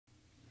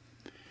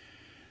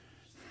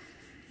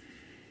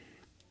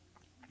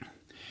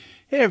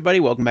Hey everybody,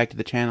 welcome back to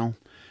the channel.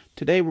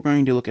 Today we're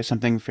going to look at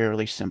something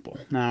fairly simple.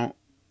 Now,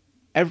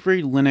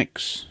 every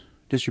Linux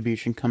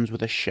distribution comes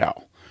with a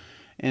shell.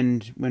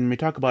 And when we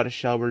talk about a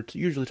shell, we're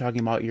usually talking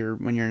about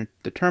when you're in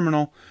the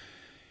terminal,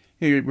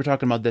 we're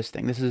talking about this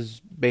thing. This is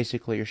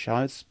basically your shell.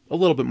 It's a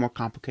little bit more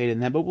complicated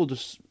than that, but we'll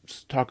just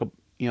talk,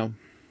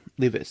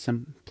 leave it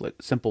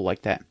simple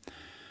like that.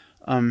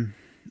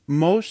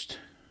 Most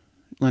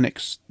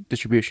Linux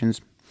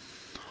distributions,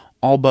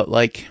 all but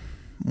like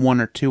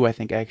one or two, I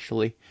think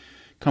actually,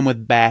 come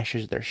with bash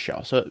as their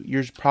shell. So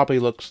yours probably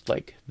looks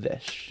like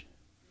this.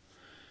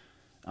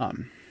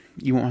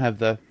 You won't have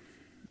the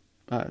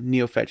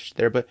neofetch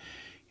there, but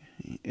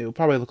it will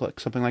probably look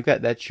like something like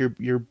that. That's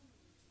your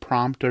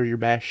prompt or your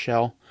bash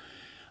shell.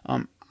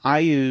 I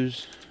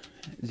use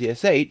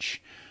ZSH,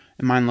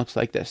 and mine looks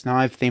like this. Now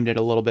I've themed it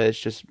a little bit. It's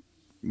just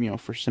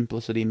for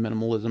simplicity,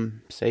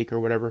 minimalism sake,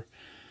 or whatever.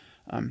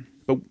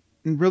 But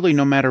really,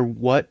 no matter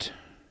what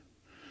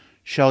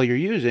shell you're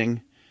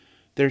using,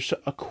 there's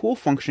a cool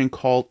function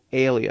called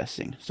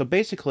aliasing. So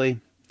basically,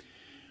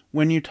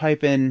 when you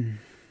type in,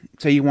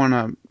 say you want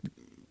to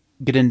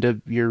get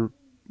into your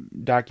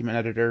document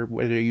editor,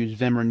 whether you use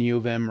Vim or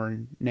NeoVim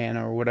or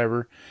Nano or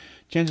whatever,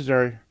 chances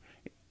are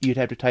you'd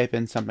have to type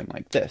in something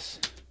like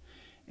this.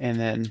 And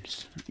then,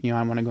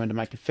 I want to go into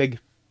my config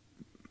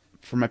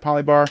for my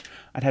polybar.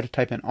 I'd have to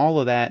type in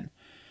all of that.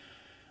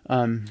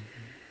 And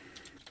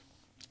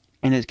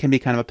it can be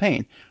kind of a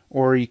pain.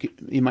 Or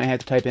you might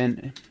have to type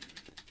in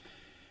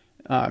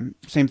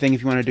same thing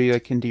if you want to do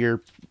like into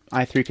your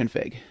i3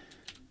 config.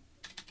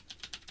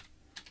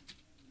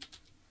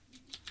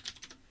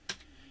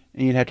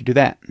 And you'd have to do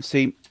that.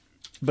 See,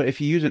 but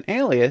if you use an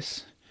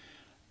alias,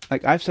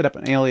 like I've set up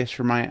an alias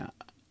for my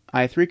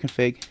i3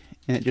 config,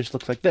 and it just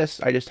looks like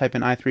this. I just type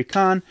in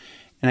i3con,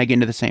 and I get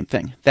into the same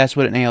thing. That's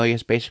what an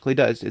alias basically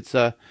does. It's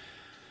a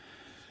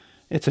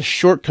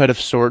shortcut of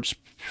sorts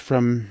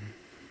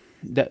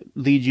that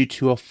leads you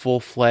to a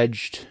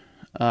full-fledged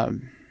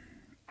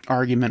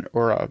argument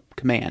or a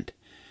command.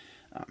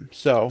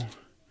 So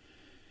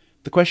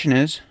the question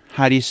is,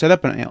 how do you set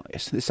up an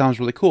alias? This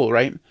sounds really cool,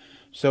 right?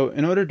 So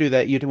in order to do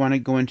that, you'd want to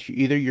go into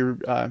either your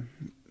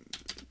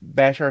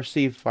bash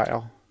rc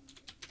file,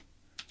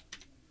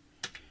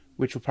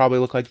 which will probably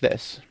look like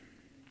this,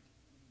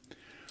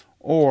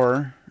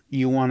 or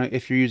you want to,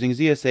 if you're using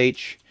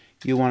ZSH,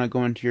 you want to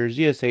go into your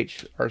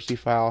ZSH rc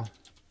file,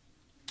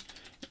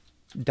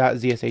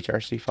 .zsh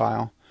rc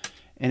file,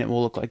 and it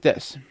will look like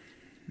this.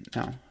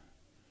 Now,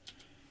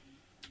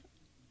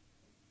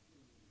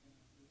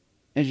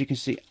 as you can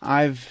see,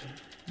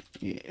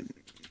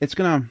 it's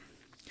gonna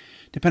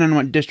depend on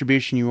what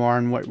distribution you are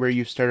and where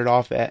you started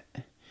off at.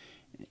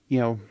 It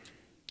will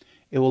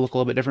look a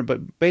little bit different,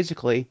 but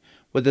basically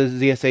what the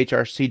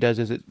ZSHRC does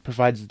is it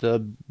provides the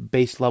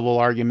base level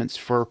arguments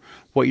for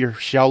what your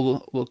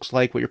shell looks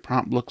like, what your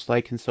prompt looks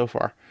like, and so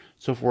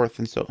forth,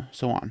 and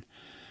so on.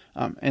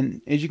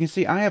 And as you can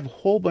see, I have a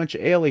whole bunch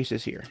of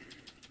aliases here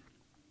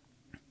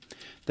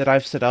that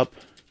I've set up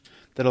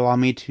that allow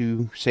me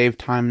to save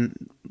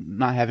time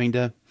not having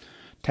to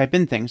type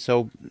in things.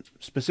 So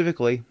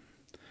specifically,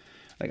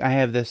 like I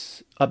have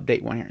this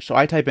update one here. So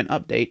I type in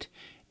update,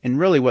 and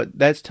really what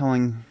that's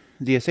telling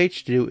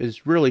ZSH to do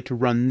is really to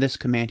run this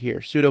command here,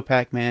 sudo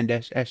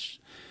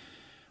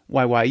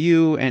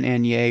pacman-syyuu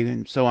and nya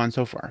and so on and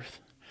so forth.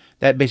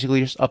 That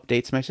basically just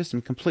updates my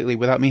system completely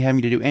without me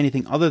having to do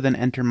anything other than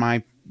enter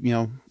my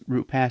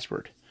root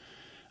password.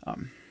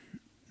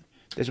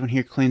 This one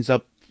here cleans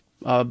up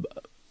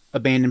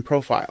abandoned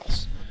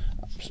profiles.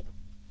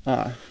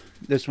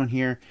 This one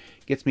here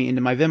gets me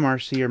into my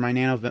vimrc or my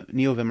NeoVim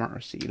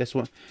RC. This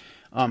one,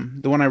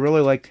 the one I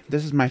really like,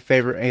 this is my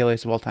favorite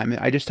alias of all time.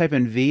 I just type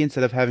in v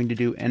instead of having to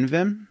do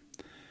nvim,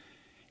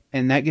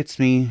 and that gets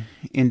me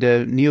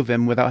into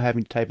NeoVim without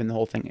having to type in the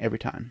whole thing every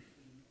time.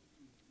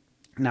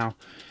 Now,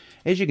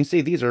 as you can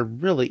see, these are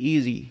really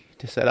easy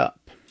to set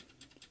up.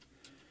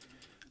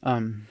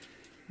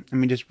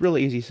 Just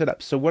really easy to set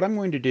up. So what I'm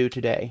going to do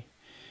today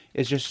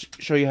is just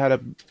show you how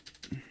to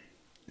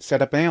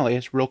set up an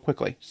alias real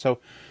quickly. So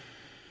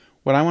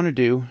what I want to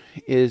do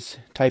is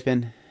type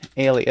in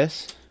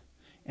alias,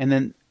 and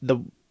then the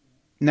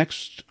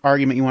next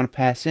argument you want to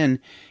pass in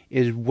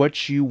is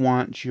what you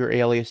want your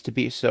alias to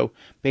be. So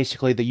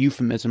basically the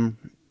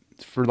euphemism,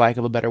 for lack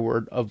of a better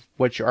word, of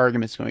what your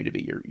argument is going to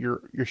be, your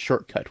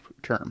shortcut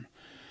term.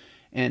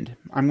 And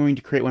I'm going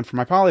to create one for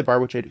my polybar,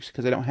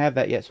 because I don't have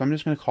that yet. So I'm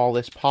just going to call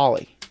this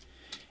poly,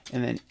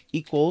 and then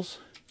equals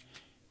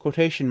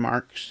quotation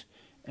marks,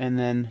 and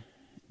then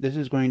this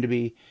is going to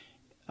be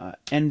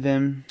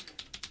nvim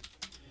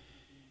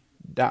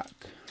dot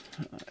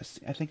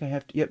I think I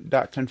have to,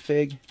 dot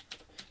config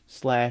 /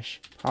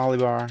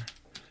 polybar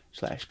 /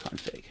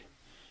 config,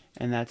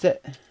 and that's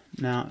it.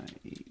 Now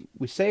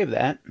we save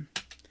that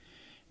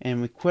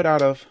and we quit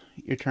out of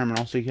your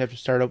terminal, so you have to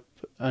start up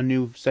a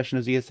new session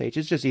of ZSH.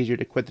 It's just easier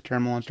to quit the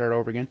terminal and start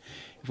over again.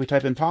 If we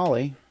type in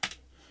poly,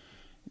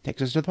 it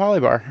takes us to the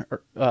polybar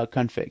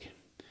config,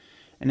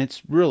 and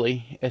it's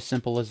really as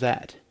simple as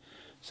that.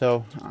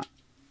 So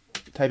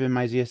type in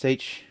my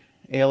ZSH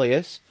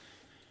alias,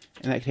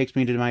 and that takes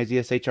me to my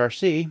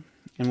ZSHRC,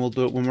 and we'll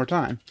do it one more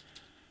time.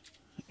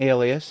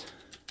 Alias.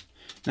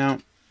 Now,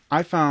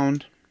 I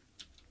found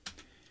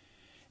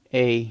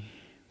a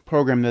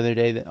program the other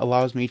day that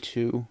allows me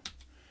to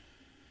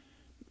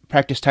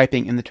practice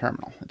typing in the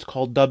terminal. It's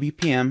called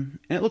WPM,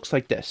 and it looks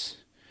like this.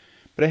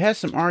 But it has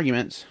some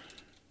arguments.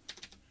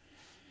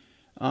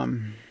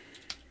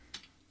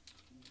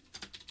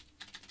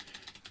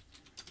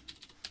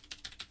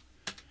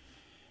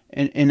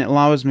 And it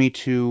allows me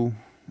to,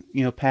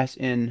 pass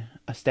in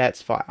a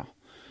stats file.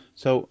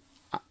 So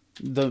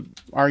the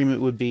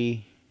argument would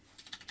be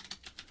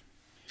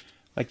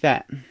like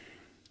that.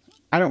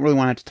 I don't really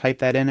want to type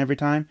that in every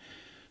time.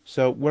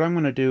 So what I'm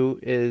going to do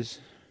is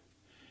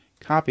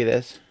copy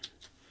this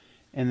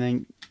and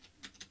then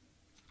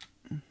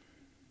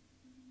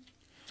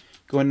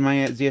go into my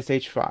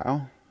ZSH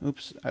file.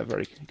 Oops, I've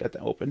already got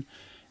that open.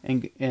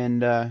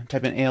 And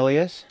type in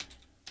alias.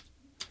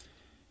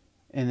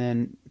 And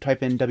then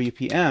type in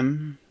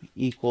WPM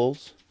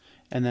equals,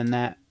 and then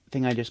that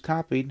thing I just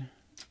copied.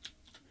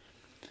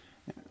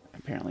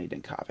 Apparently it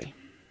didn't copy.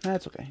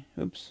 That's okay.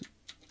 Oops.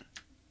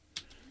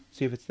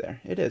 See if it's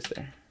there. It is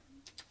there.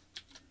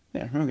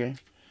 There, okay.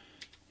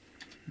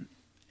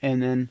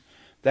 And then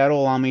that'll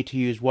allow me to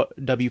use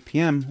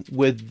WPM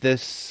with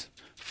this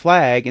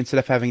flag instead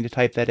of having to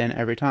type that in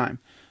every time.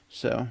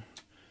 So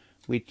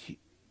we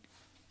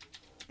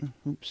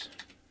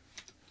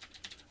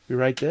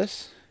write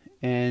this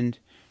and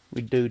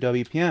we do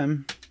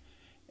WPM,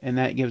 and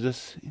that gives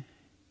us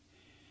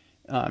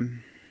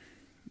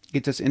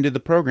gets us into the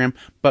program,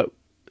 but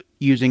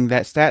using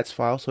that stats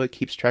file, so it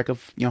keeps track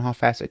of how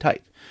fast I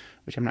type,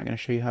 which I'm not going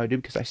to show you how I do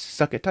because I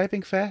suck at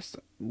typing fast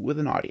with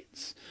an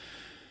audience.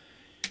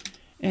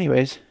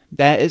 Anyways,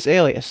 that is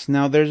alias.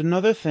 Now there's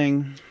another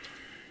thing,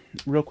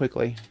 real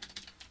quickly.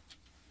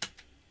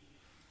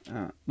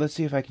 Let's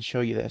see if I can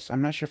show you this.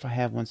 I'm not sure if I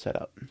have one set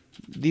up.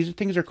 These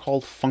things are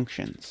called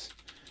functions.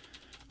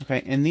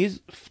 Okay, and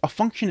a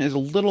function is a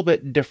little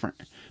bit different.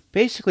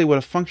 Basically, what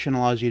a function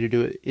allows you to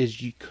do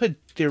is you could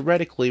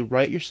theoretically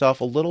write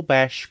yourself a little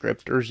bash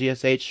script or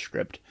ZSH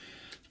script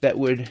that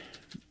would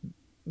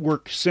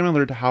work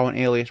similar to how an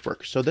alias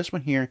works. So this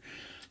one here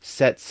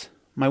sets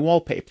my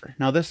wallpaper.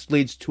 Now this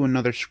leads to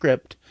another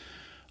script,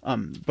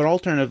 but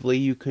alternatively,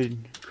 you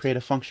could create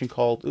a function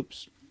called,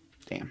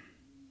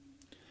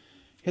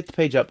 hit the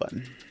page up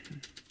button,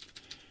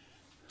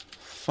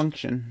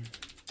 function,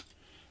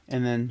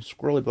 and then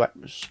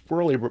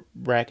squirrely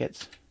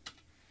brackets,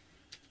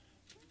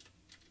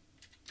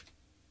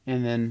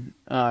 and then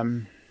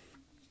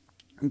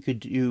you could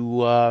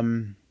do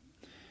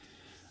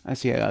I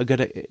see a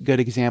good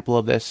example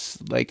of this.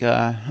 Like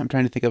I'm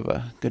trying to think of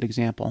a good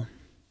example.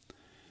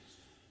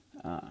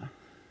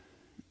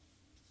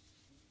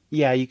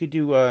 Yeah, you could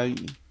do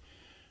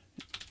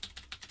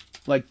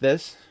like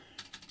this.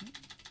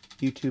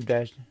 YouTube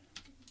dash,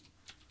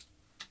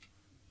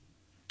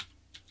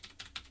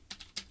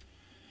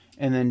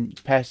 and then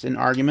pass in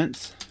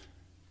arguments.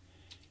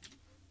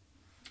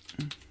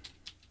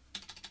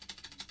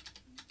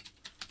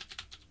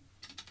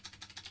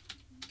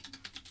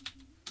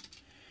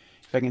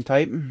 If I can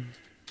type,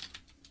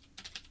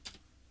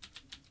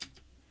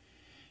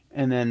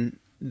 and then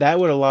that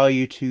would allow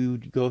you to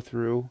go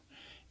through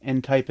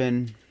and type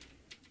in.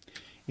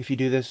 If you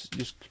do this,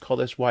 just call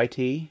this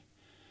YT.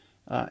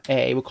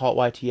 A, we'll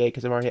call it YTA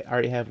because I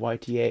already have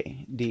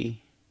YTAD.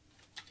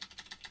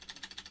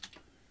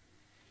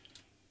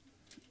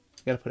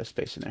 Got to put a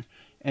space in there,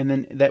 and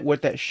then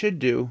what that should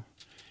do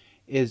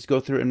is go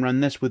through and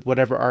run this with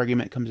whatever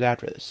argument comes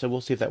after this. So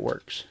we'll see if that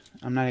works.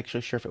 I'm not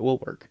actually sure if it will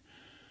work.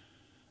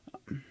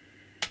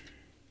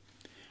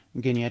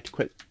 Again, you have to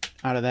quit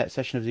out of that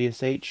session of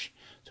ZSH.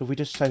 So if we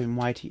just type in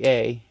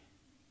YTA.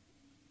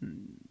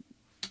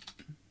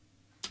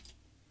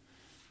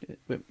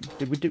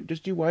 Did we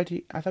just do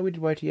YT? I thought we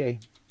did YTA.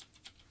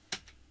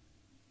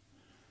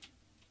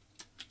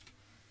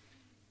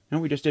 No,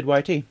 we just did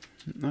YT.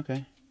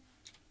 Okay.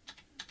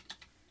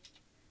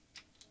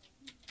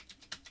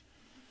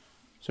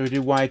 So we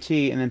do YT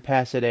and then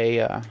pass it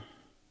a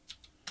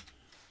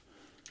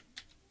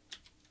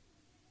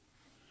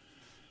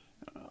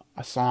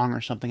song or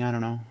something. I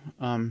don't know.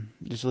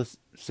 Just let's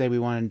say we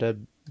wanted to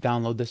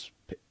download this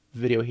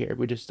video here.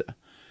 We just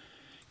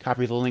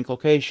copy the link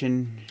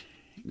location.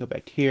 Go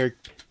back to here,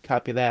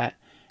 copy that,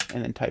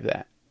 and then type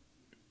that.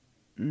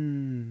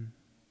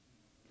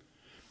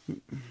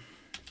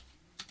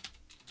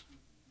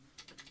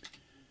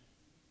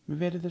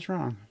 Maybe I did this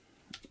wrong.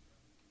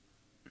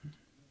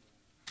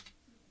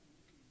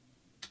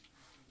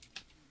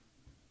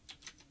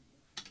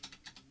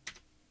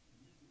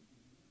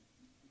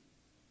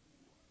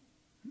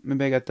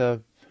 Maybe I got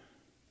the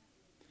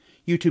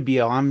YouTube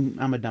DL.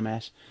 I'm a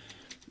dumbass.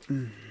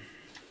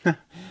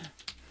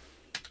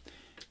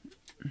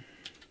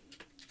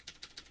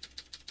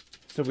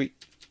 So we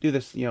do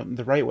this,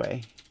 the right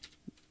way.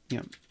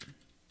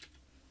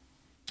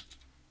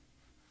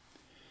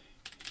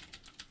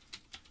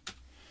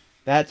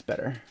 That's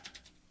better.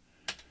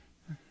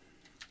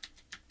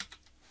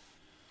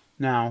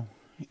 Now,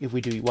 if we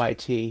do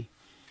YT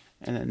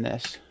and then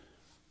this,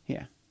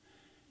 yeah,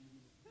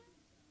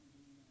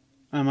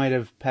 I might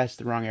have passed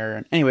the wrong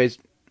error. Anyways,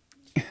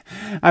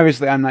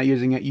 obviously I'm not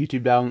using it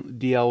YouTube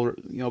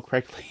DL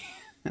correctly.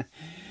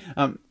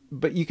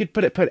 But you could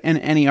put in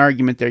any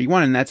argument there you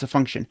want, and that's a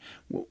function.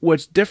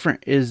 What's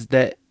different is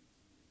that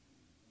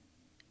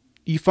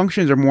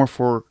functions are more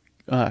for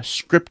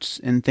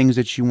scripts and things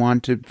that you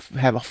want to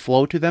have a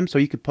flow to them. So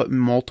you could put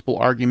multiple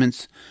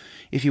arguments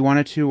if you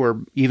wanted to,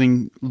 or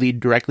even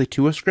lead directly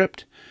to a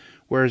script.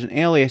 Whereas an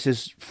alias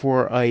is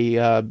for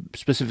a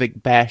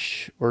specific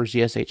bash or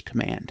ZSH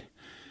command.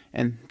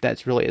 And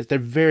that's really it. They're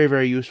very,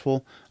 very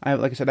useful.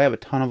 Like I said, I have a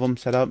ton of them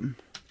set up.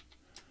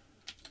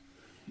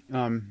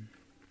 I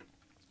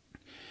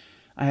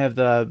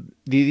have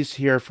these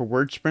here for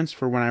word sprints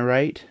for when I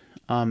write.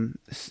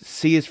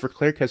 C is for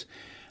clear, because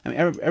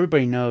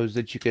everybody knows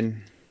that you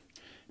can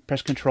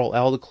press Control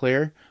L to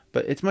clear,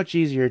 but it's much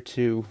easier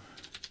to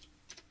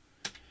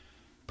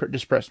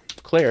just press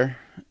clear,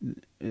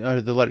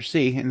 or the letter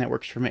C, and that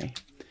works for me.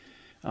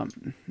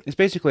 It's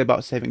basically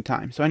about saving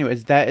time. So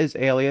anyways, that is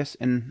alias,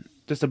 and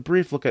just a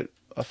brief look at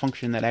a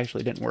function that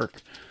actually didn't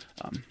work.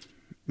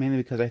 Mainly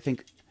because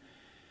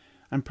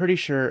I'm pretty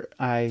sure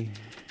I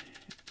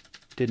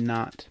did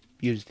not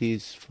use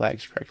these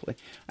flags correctly.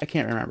 I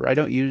can't remember. I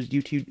don't use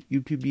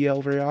YouTube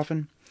BL very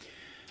often,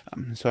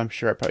 so I'm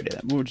sure I probably did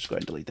that. We'll just go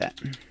ahead and delete that.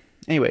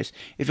 Anyways,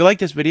 if you like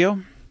this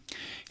video,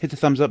 hit the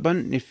thumbs up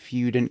button. If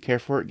you didn't care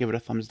for it, give it a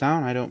thumbs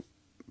down. I don't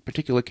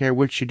particularly care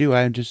which you do.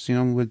 I just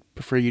would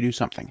prefer you do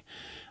something.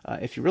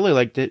 If you really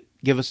liked it,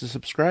 give us a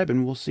subscribe,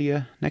 and we'll see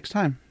you next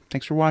time.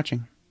 Thanks for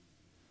watching.